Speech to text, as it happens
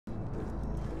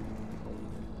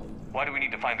Why do we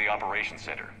need to find the operations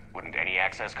center? Wouldn't any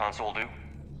access console do?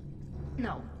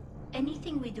 No.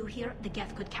 Anything we do here, the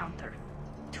Geth could counter.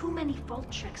 Too many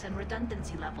fault checks and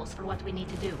redundancy levels for what we need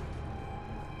to do.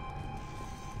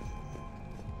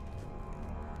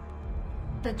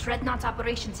 The Dreadnought's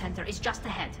operations center is just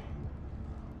ahead.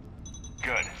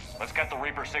 Good. Let's get the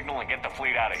Reaper signal and get the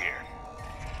fleet out of here.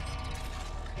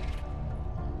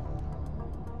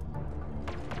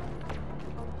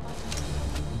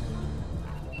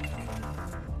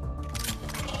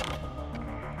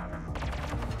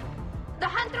 The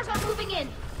Hunters are moving in!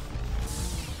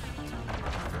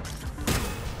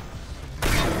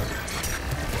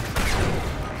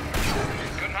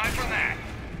 Couldn't hide from that.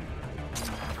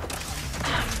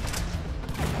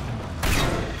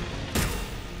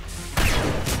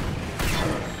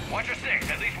 Watch your six.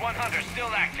 At least one Hunter's still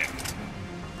active.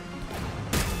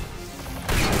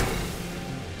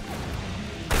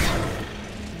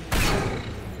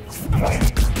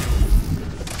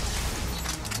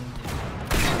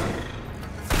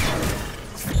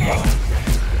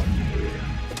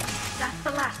 That's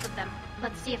the last of them.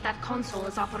 Let's see if that console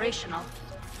is operational.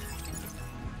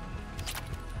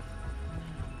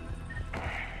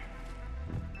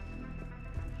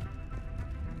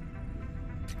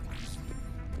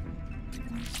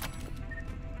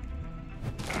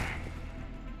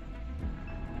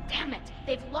 Damn it!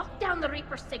 They've locked down the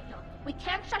Reaper signal. We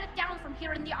can't shut it down from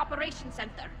here in the operations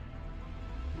center.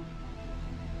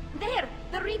 There!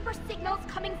 The Reaper signal's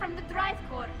coming from the drive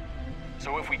core.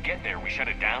 So if we get there, we shut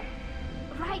it down?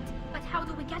 Right, but how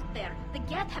do we get there? The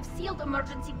Geth have sealed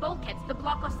emergency bulkheads to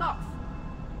block us off.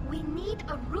 We need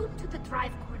a route to the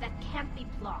drive core that can't be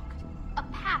blocked. A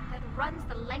path that runs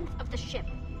the length of the ship.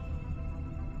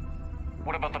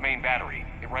 What about the main battery?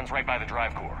 It runs right by the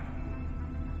drive core.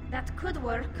 That could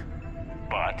work.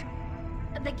 But?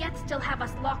 The Geth still have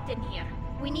us locked in here.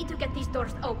 We need to get these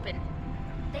doors open.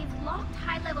 They've locked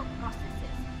high-level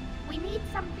processes. We need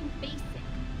something basic.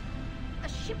 A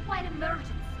ship-wide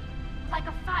emergency. Like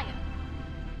a fire.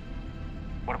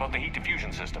 What about the heat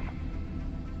diffusion system?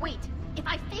 Wait, if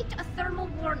I faked a thermal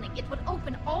warning, it would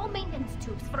open all maintenance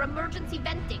tubes for emergency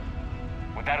venting.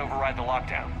 Would that override the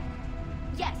lockdown?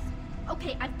 Yes.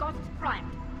 Okay, I've got it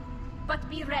primed. But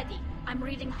be ready. I'm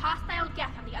reading hostile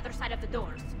Geth on the other side of the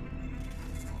doors.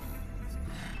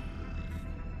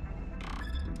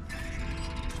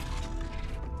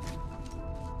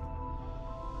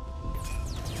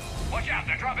 Watch out,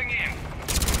 they're dropping in!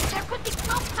 There could be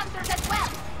smoke hunters as well!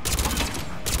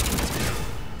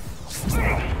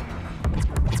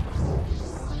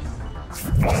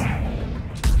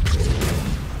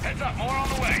 Heads up, more on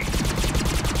the way!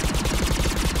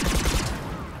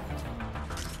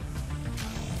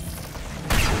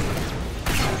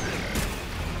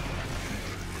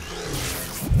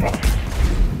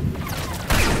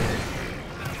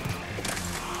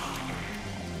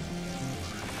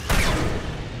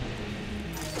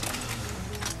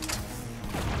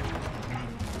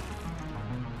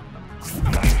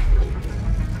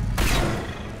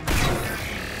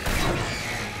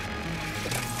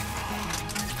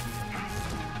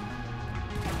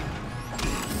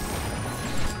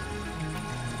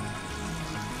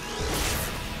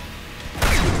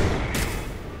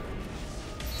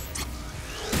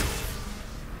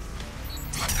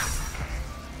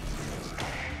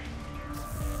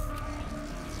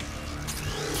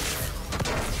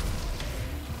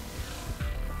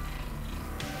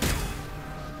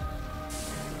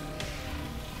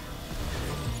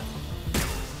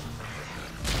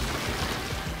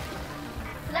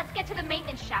 Let's get to the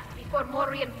maintenance shaft before more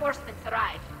reinforcements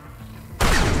arrive.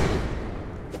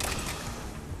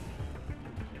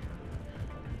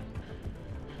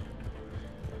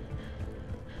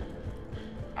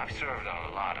 I've served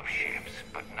on a lot of ships,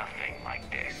 but nothing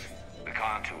like this. The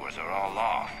contours are all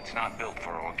off. It's not built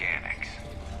for organics.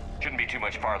 Shouldn't be too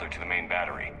much farther to the main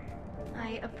battery.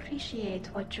 I appreciate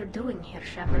what you're doing here,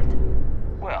 Shepard.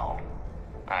 Well,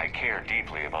 I care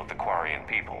deeply about the Quarian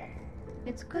people.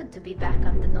 It's good to be back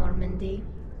on the Normandy.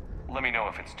 Let me know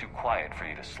if it's too quiet for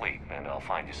you to sleep, and I'll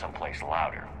find you someplace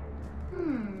louder.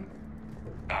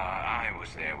 I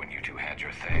was there when you two had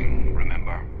your thing,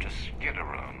 remember? Just get a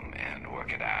room and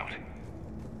work it out.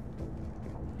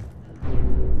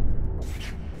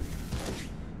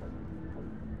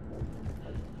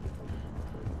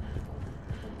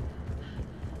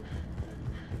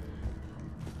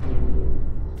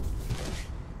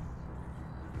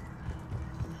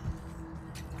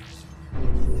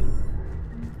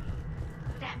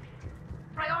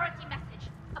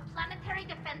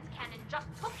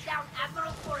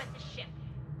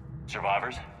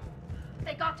 Survivors?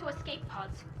 They got to escape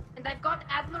pods, and I've got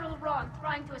Admiral Ron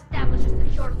trying to establish a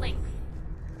secure link.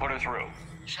 Put her through.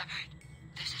 Shepard,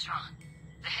 this is Ron.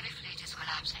 The heavy fleet is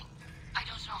collapsing. I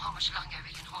don't know how much longer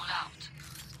we can hold out.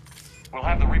 We'll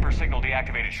have the Reaper signal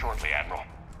deactivated shortly, Admiral.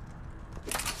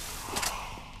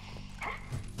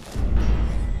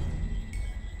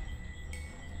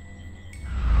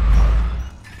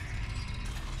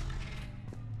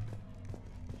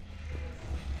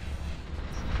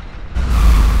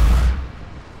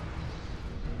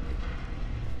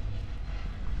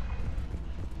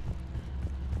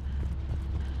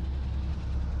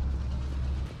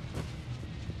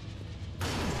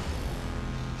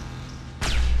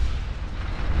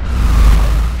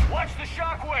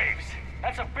 Shockwaves!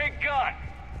 That's a big gun!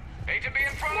 Hate to be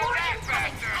in front of More that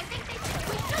incoming! bastard! I think we should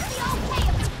be okay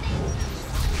if we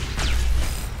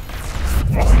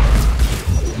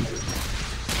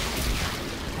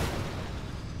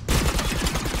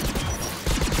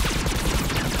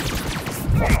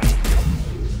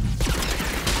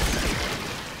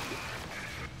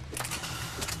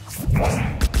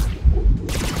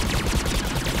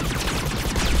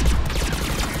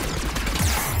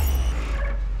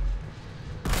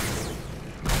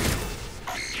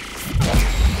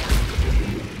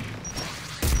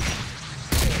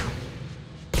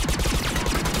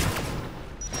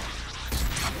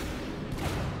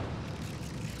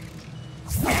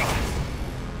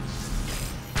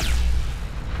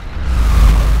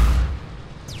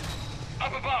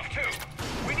Up above, too.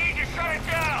 We need to shut it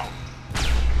down!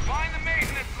 Find the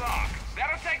maintenance lock.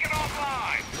 That'll take it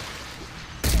offline.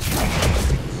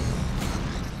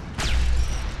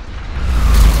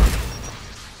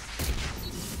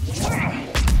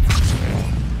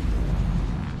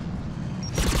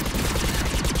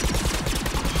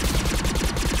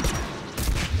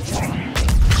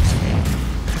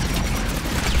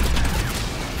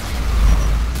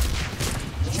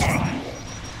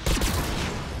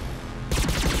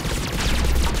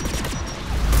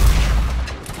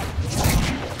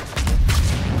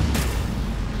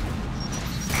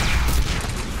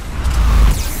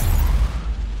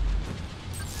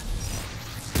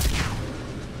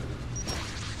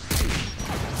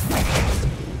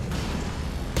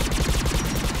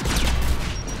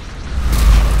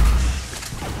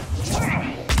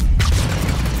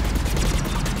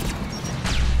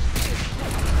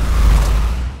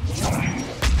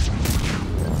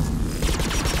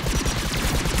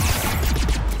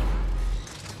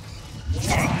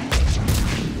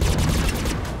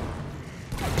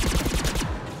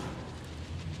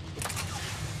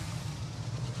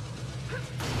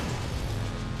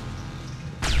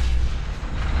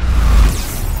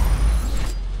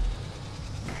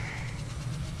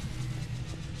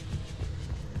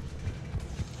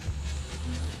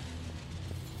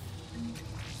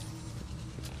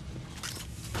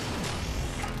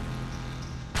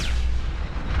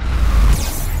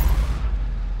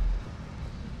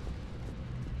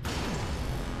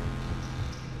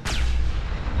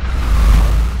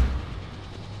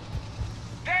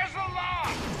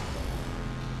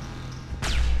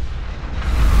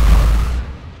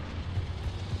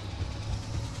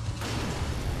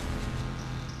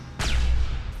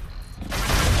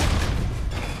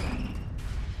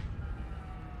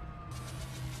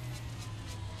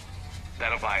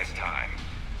 That'll buy us time.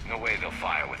 No way they'll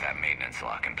fire with that maintenance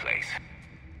lock in place.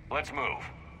 Let's move.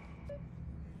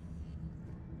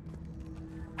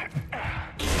 Gun's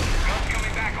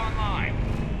coming back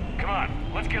online. Come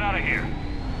on, let's get out of here.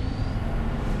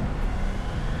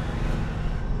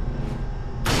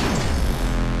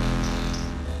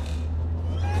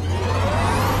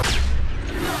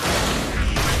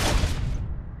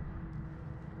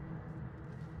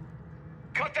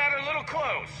 Cut that a little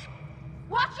close.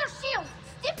 watch your shield!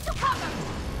 Stick to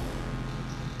cover!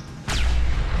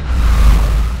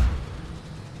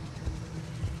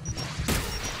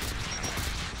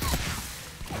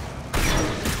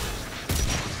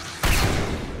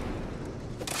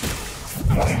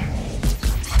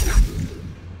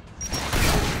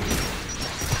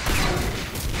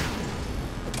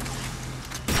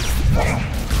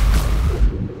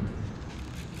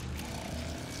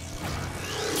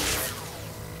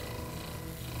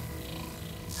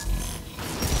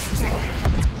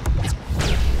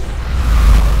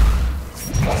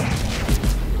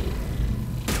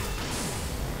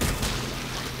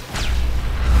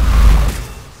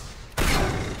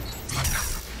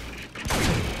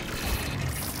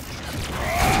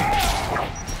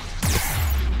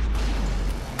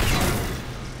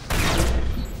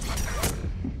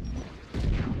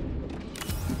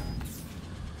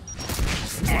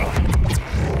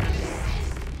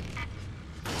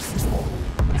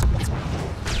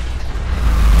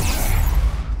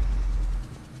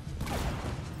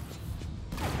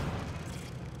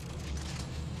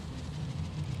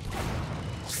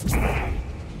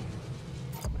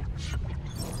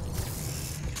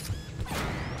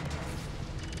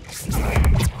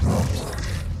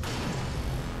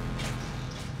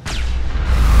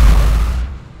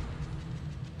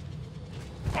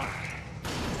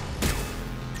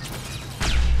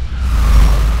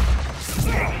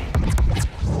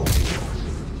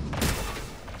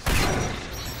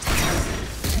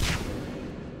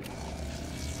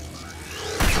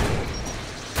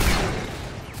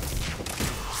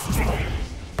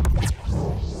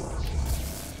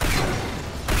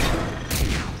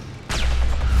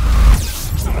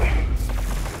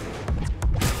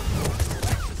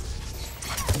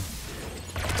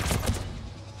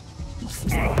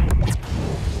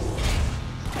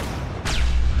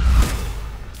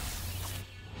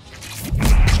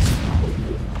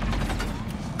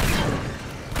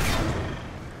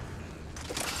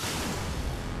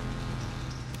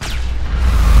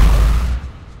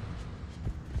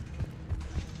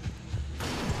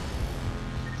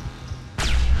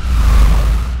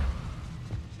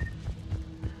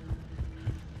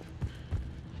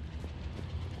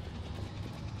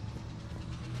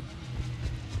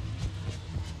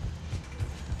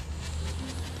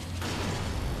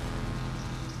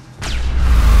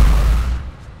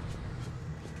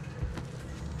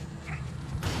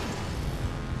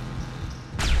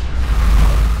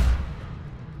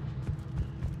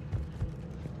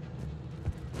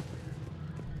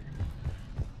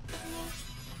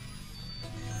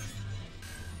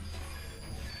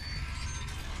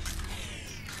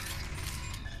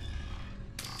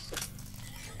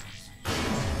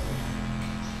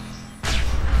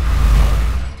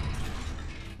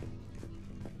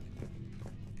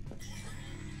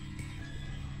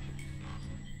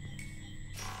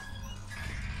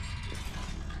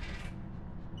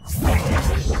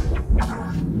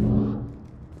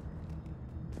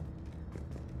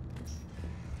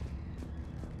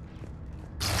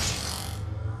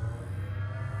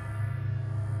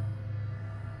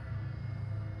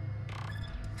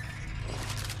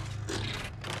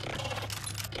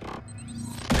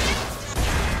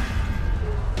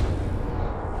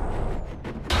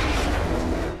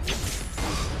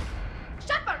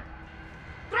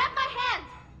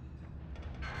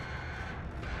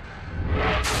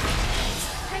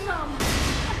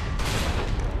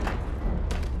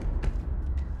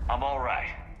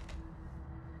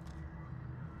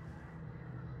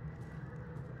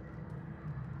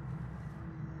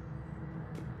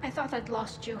 I thought I'd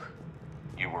lost you.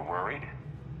 You were worried?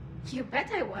 You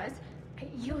bet I was.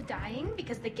 You dying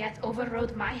because the Geth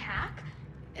overrode my hack?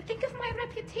 Think of my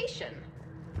reputation.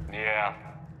 Yeah,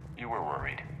 you were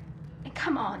worried.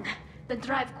 Come on, the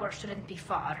drive course shouldn't be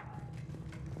far.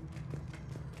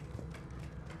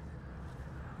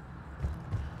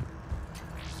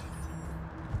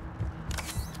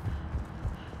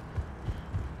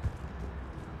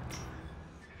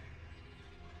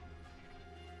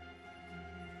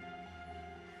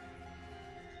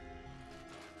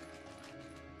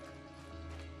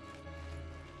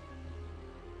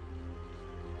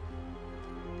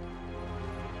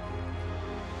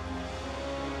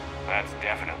 That's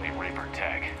definitely Reaper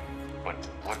tech. But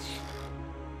what's...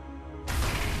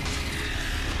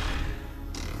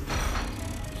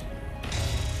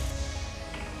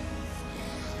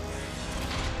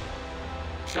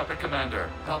 Shepard Commander,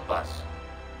 help us.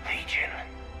 Legion.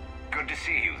 Good to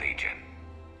see you, Legion.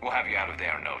 We'll have you out of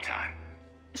there in no time.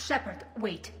 Shepard,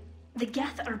 wait. The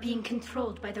Geth are being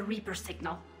controlled by the Reaper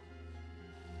signal.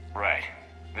 Right.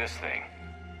 This thing.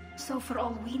 So for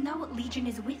all we know, Legion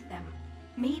is with them.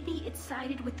 Maybe it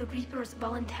sided with the Reapers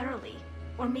voluntarily.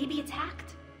 Or maybe it's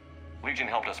hacked. Legion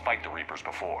helped us fight the Reapers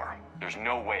before. There's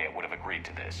no way it would have agreed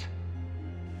to this.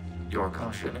 Your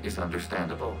caution is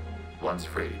understandable. Once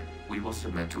freed, we will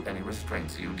submit to any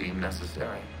restraints you deem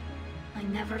necessary. I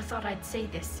never thought I'd say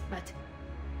this, but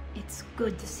it's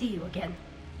good to see you again.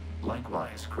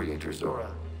 Likewise, Creator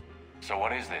Zora. So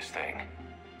what is this thing?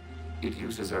 It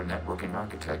uses our networking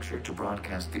architecture to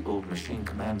broadcast the old machine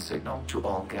command signal to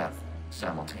all Geth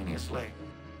simultaneously.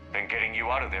 Then getting you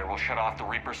out of there will shut off the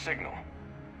Reaper signal.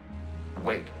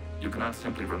 Wait, you cannot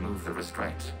simply remove the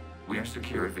restraints. We are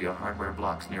secured via hardware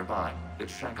blocks nearby that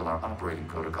shackle our operating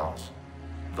protocols.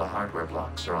 The hardware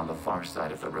blocks are on the far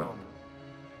side of the room.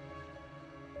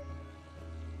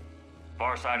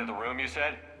 Far side of the room, you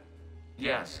said?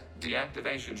 Yes,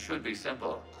 deactivation should be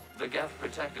simple. The Geth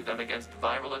protected them against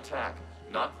viral attack,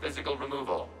 not physical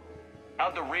removal.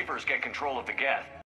 How'd the Reapers get control of the Geth?